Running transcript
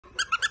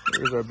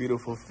Here's our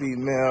beautiful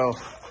female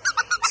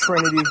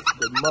Trinity,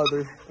 the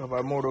mother of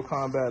our Mortal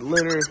Kombat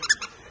litter.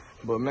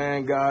 But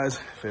man, guys,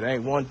 if it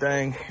ain't one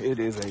thing, it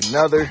is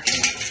another.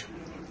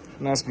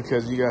 And that's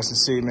because you guys can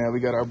see, man, we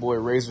got our boy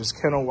Razor's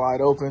kennel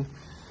wide open.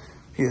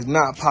 He has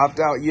not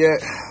popped out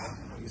yet.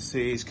 You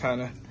see he's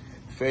kind of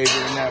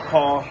favoring that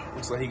paw.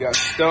 Looks like he got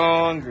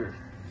stung or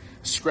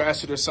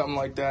scratched it or something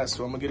like that.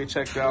 So I'm gonna get it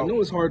checked out. I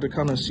know it's hard to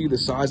kind of see the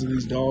size of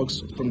these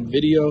dogs from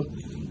video,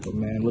 but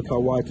man, look how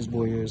wide this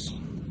boy is.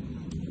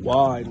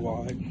 Wide,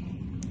 wide.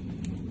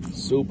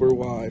 Super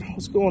wide.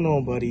 What's going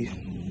on, buddy?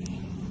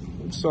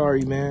 I'm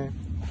sorry, man.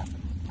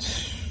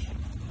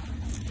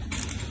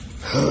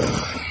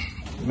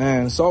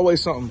 Man, it's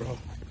always something, bro.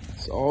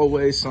 It's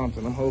always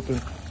something. I'm hoping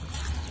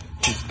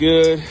it's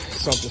good.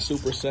 Something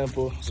super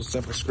simple. It's a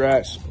simple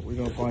scratch, but we're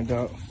gonna find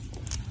out.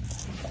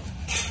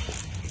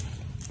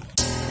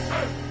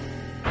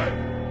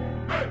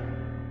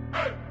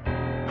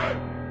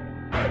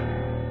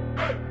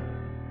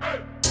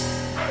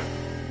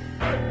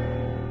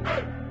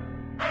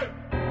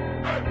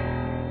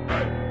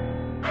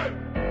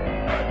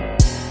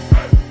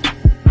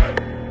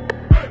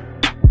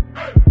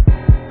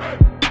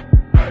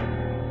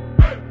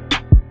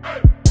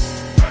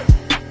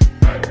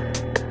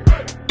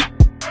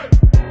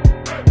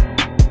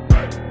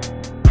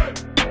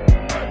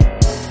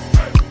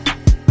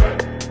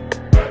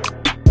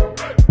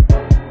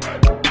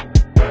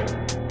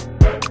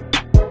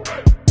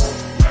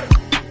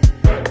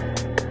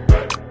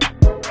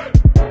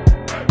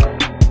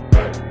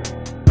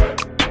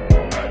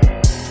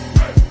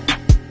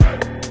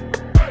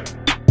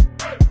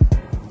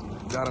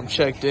 Got them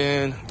checked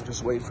in. I'm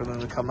just waiting for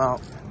them to come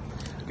out,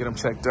 get them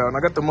checked out. And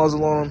I got the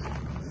muzzle on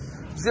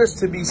them just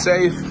to be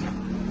safe.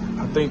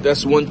 I think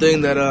that's one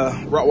thing that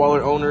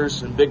Rottweiler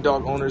owners and big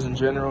dog owners in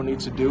general need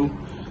to do.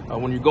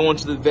 When you're going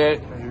to the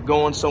vet and you're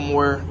going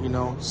somewhere, you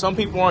know, some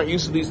people aren't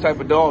used to these type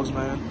of dogs,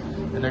 man,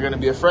 and they're gonna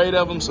be afraid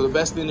of them. So the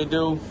best thing to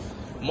do,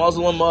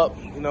 muzzle them up.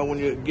 You know, when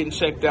you're getting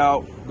checked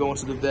out, going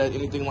to the vet,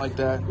 anything like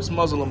that, just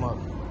muzzle them up.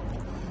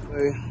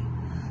 Okay.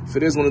 If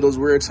it is one of those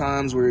weird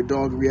times where your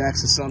dog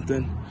reacts to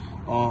something,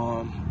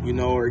 you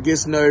know, or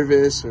gets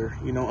nervous or,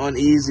 you know,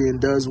 uneasy and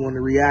does want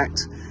to react,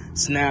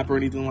 snap or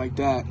anything like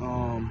that,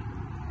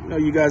 you know,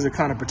 you guys are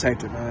kind of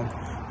protected, man.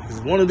 Because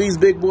if one of these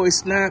big boys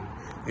snap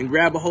and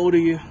grab a hold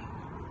of you,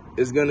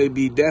 it's going to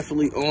be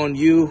definitely on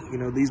you. You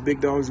know, these big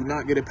dogs do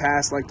not get a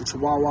pass like the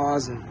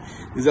Chihuahuas and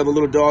these other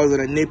little dogs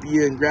that nip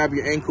you and grab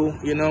your ankle,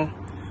 you know.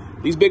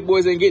 These big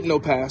boys ain't getting no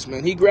pass,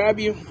 man. He grab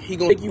you, he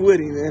going to take you with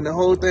him, man. The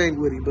whole thing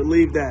with him,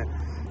 believe that.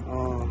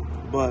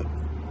 But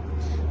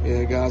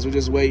yeah, guys, we're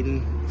just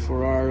waiting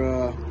for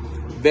our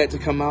vet to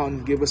come out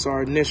and give us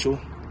our initial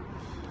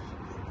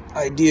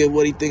idea of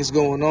what he thinks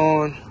going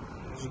on.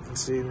 As you can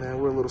see, man,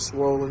 we're a little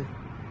swollen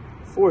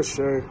for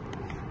sure.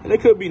 And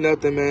it could be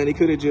nothing, man. He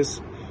could have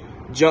just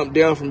jumped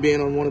down from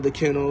being on one of the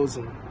kennels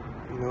and,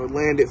 you know,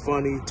 landed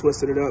funny,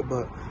 twisted it up.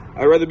 But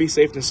I'd rather be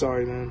safe than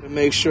sorry, man. To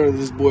make sure that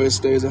this boy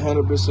stays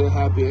 100%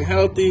 happy and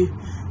healthy.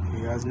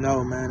 You guys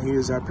know, man, he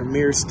is our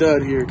premier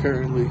stud here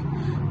currently.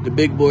 The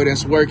big boy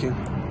that's working.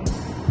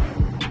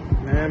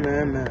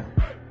 Man.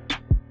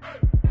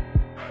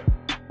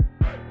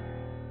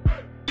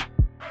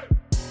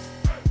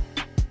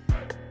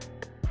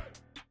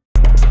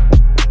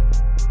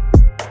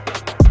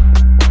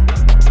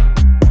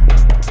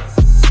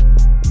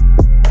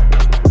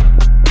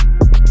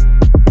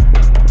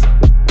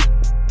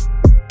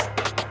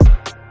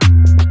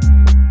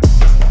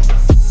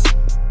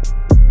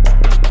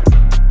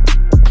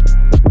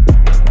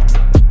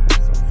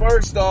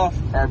 First off,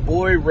 our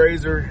boy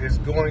Razor is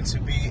going to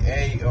be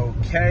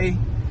A-okay.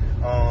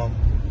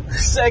 The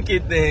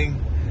second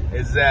thing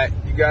is that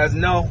you guys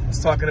know I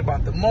was talking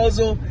about the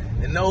muzzle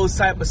and those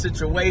type of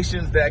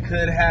situations that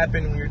could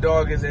happen when your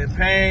dog is in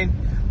pain.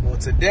 Well,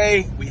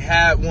 today we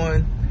had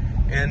one,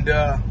 and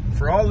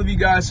for all of you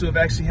guys who have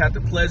actually had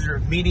the pleasure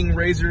of meeting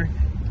Razor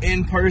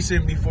in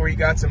person before he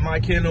got to my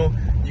kennel,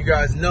 you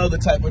guys know the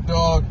type of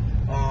dog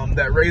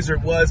that Razor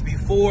was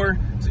before.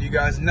 So you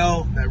guys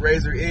know that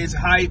Razor is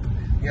hype.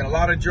 He had a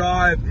lot of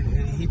drive,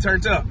 and he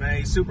turned up, man.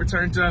 He super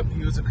turned up.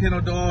 He was a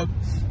kennel dog,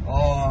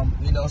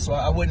 you know, so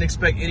I wouldn't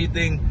expect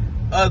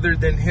anything other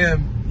than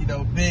him, you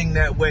know, being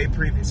that way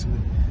previously.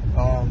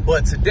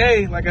 But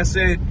today, like I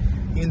said,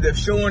 he ended up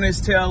showing his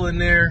tail in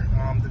there.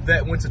 The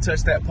vet went to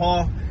touch that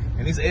paw,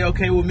 and he's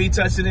A-okay with me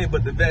touching it,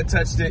 but the vet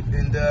touched it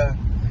and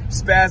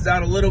spazzed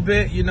out a little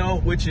bit, you know,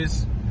 which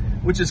is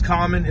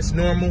common. It's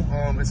normal.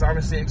 It's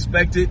honestly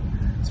expected,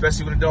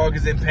 especially when a dog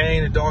is in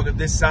pain, a dog of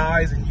this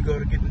size, and you go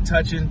to get the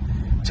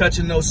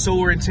touching those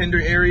sore and tender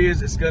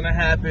areas. It's gonna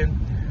happen.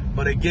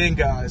 But again,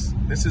 guys,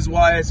 this is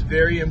why it's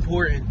very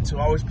important to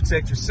always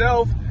protect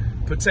yourself,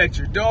 protect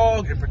your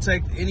dog, and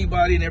protect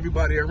anybody and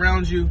everybody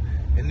around you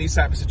in these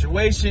type of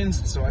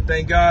situations. So I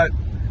thank God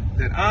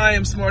that I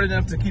am smart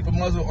enough to keep a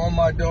muzzle on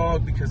my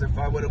dog, because if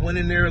I would have went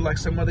in there like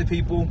some other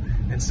people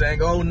and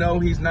saying, oh no,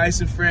 he's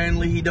nice and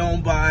friendly, he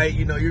don't bite,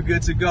 you know, you're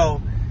good to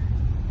go,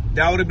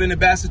 that would have been a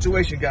bad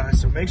situation,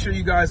 guys. So make sure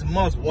you guys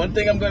muzzle. One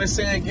thing I'm going to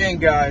say again,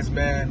 guys,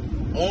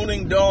 man,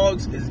 owning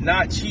dogs is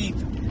not cheap.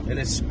 And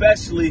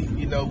especially,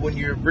 you know, when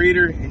you're a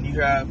breeder and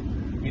you have,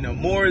 you know,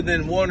 more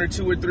than 1 or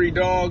 2 or 3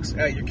 dogs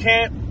at your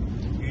camp,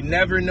 you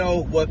never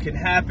know what can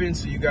happen.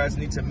 So you guys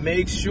need to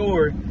make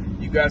sure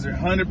you guys are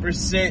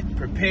 100%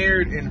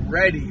 prepared and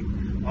ready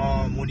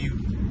when you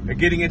are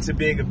getting into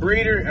being a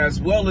breeder as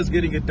well as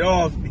getting a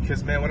dog.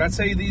 Because, man, when I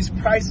tell you these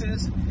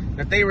prices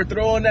that they were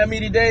throwing at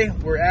me today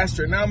were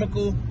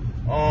astronomical.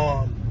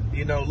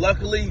 You know,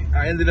 luckily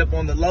I ended up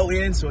on the low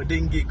end, so it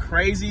didn't get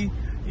crazy.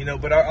 You know,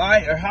 but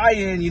our high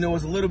end, you know,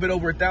 was a little bit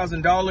over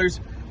 $1,000,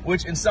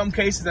 which in some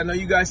cases, I know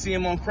you guys see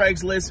them on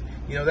Craigslist.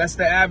 You know, that's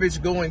the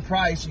average going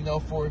price, you know,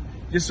 for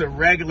just a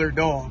regular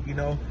dog, you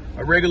know,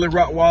 a regular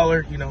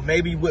Rottweiler, you know,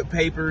 maybe with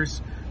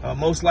papers,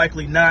 most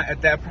likely not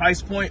at that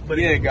price point. But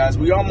yeah, guys,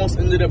 we almost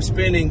ended up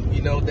spending,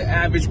 you know, the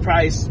average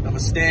price of a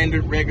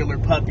standard regular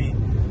puppy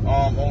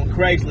on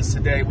Craigslist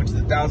today, which is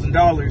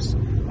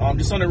 $1,000,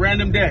 just on a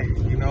random day.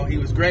 You know, he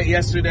was great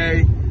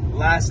yesterday.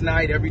 Last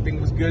night,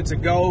 everything was good to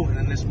go. And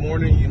then this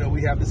morning, you know,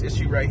 we have this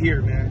issue right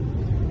here,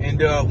 man.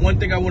 And one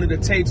thing I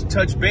wanted to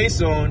touch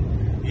base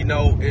on, you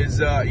know, is,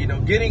 you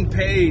know, getting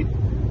paid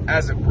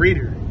as a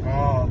breeder.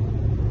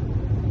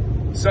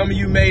 Some of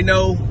you may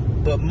know,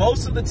 but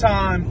most of the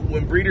time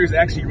when breeders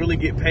actually really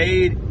get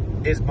paid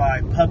is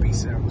by puppy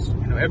sales.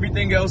 You know,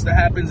 everything else that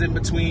happens in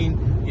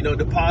between, you know,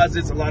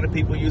 deposits, a lot of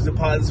people use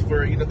deposits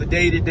for, you know, the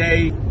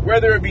day-to-day,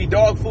 whether it be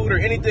dog food or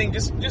anything,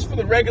 just for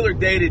the regular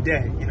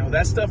day-to-day. You know,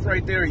 that stuff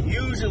right there,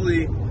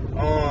 usually,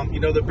 you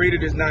know, the breeder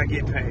does not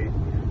get paid.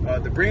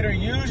 The breeder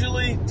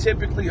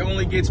typically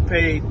only gets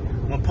paid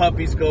when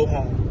puppies go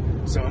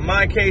home. So in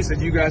my case,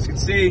 as you guys can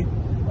see,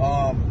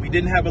 we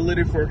didn't have a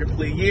litter for a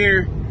complete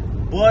year,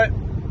 but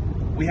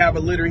we have a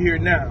litter here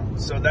now.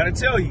 So that'll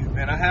tell you,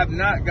 man, I have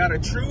not got a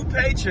true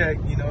paycheck,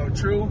 you know,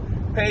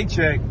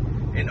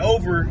 in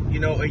over, you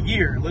know, a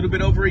year, a little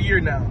bit over a year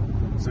now.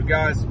 So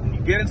guys, when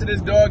you get into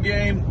this dog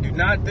game, do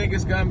not think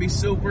it's gonna be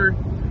super,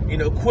 you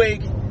know,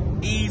 quick,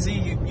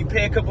 easy. You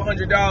pay a couple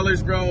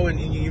 $100, bro, and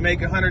you make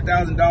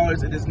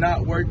 $100,000. It does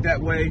not work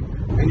that way.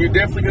 And you're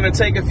definitely gonna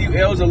take a few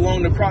L's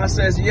along the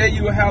process. Yeah,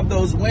 you will have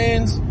those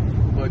wins,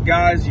 but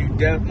guys, you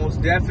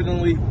most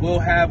definitely will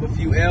have a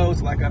few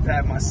L's like I've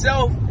had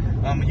myself.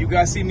 You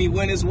guys see me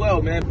win as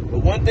well, man.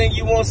 But one thing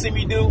you won't see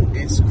me do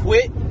is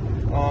quit,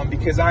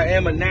 because I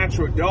am a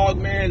natural dog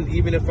man.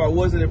 Even if I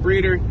wasn't a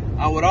breeder,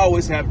 I would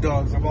always have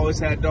dogs. I've always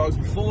had dogs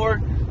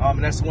before,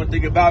 and that's one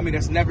thing about me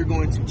that's never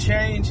going to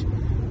change.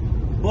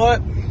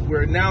 But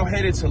we're now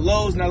headed to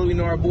Lowe's. Now that we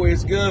know our boy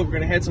is good, we're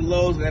gonna head to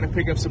Lowe's. We're gonna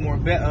pick up some more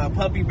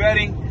puppy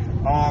bedding,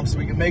 so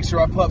we can make sure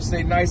our pups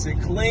stay nice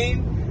and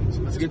clean.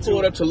 So let's get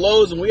pulled up to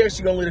Lowe's, and we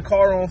actually gonna leave the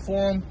car on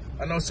for him.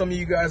 I know some of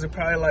you guys are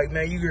probably like,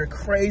 man, you're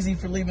crazy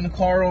for leaving the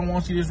car on. Why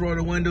don't you just roll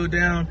the window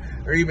down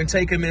or even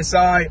take him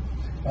inside?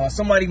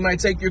 Somebody might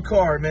take your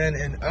car, man.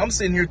 And I'm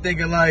sitting here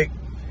thinking like,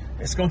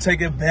 it's gonna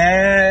take a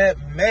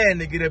bad man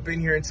to get up in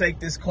here and take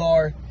this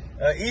car.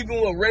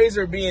 Even with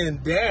Razor being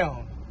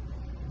down,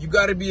 you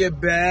gotta be a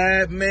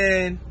bad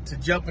man to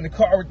jump in the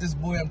car with this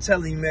boy. I'm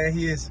telling you, man,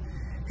 he is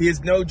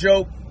no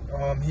joke.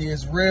 He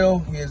is real,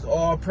 he is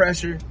all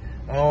pressure,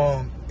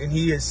 and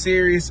he is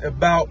serious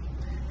about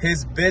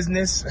his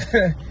business.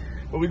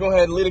 But we go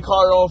ahead and leave the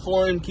car on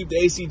for him, keep the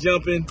AC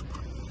jumping.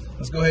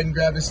 Let's go ahead and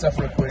grab this stuff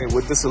real quick.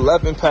 With this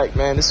 11 pack,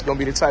 man, this is gonna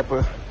be the type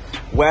of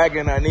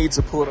wagon I need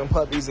to pull them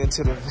puppies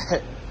into the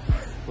vet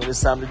when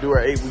it's time to do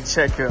our 8-week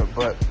checkup.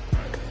 But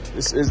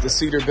this is the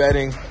cedar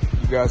bedding.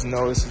 You guys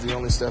know this is the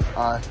only stuff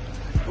I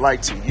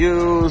like to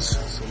use.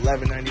 It's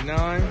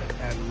 $11.99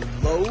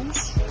 at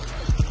Lowe's.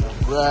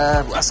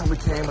 Last time we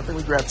came, I think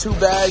we grabbed 2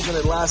 bags and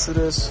it lasted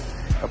us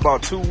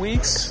about 2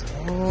 weeks.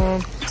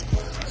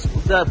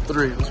 Let's grab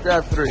 3. Let's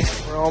grab 3.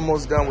 We're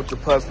almost done with the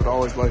pups, but I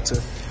always like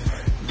to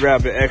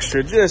grab an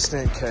extra just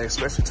in case,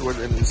 especially towards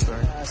the end of this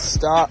thing.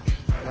 Stop.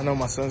 I know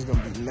my son's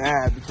gonna be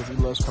mad because he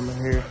loves coming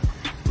here,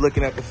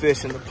 looking at the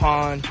fish in the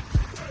pond.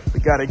 We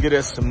gotta get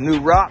us some new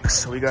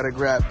rocks. We gotta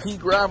grab pea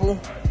gravel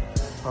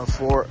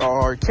for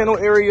our kennel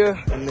area,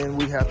 and then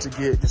we have to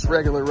get just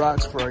regular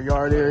rocks for our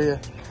yard area.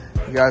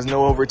 You guys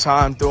know over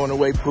time, throwing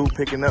away poop,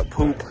 picking up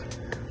poop,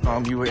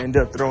 you would end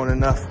up throwing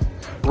enough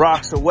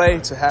rocks away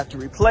to have to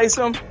replace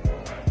them. So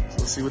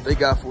let's see what they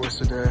got for us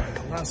today.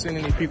 I'm not seeing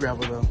any pea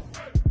gravel though.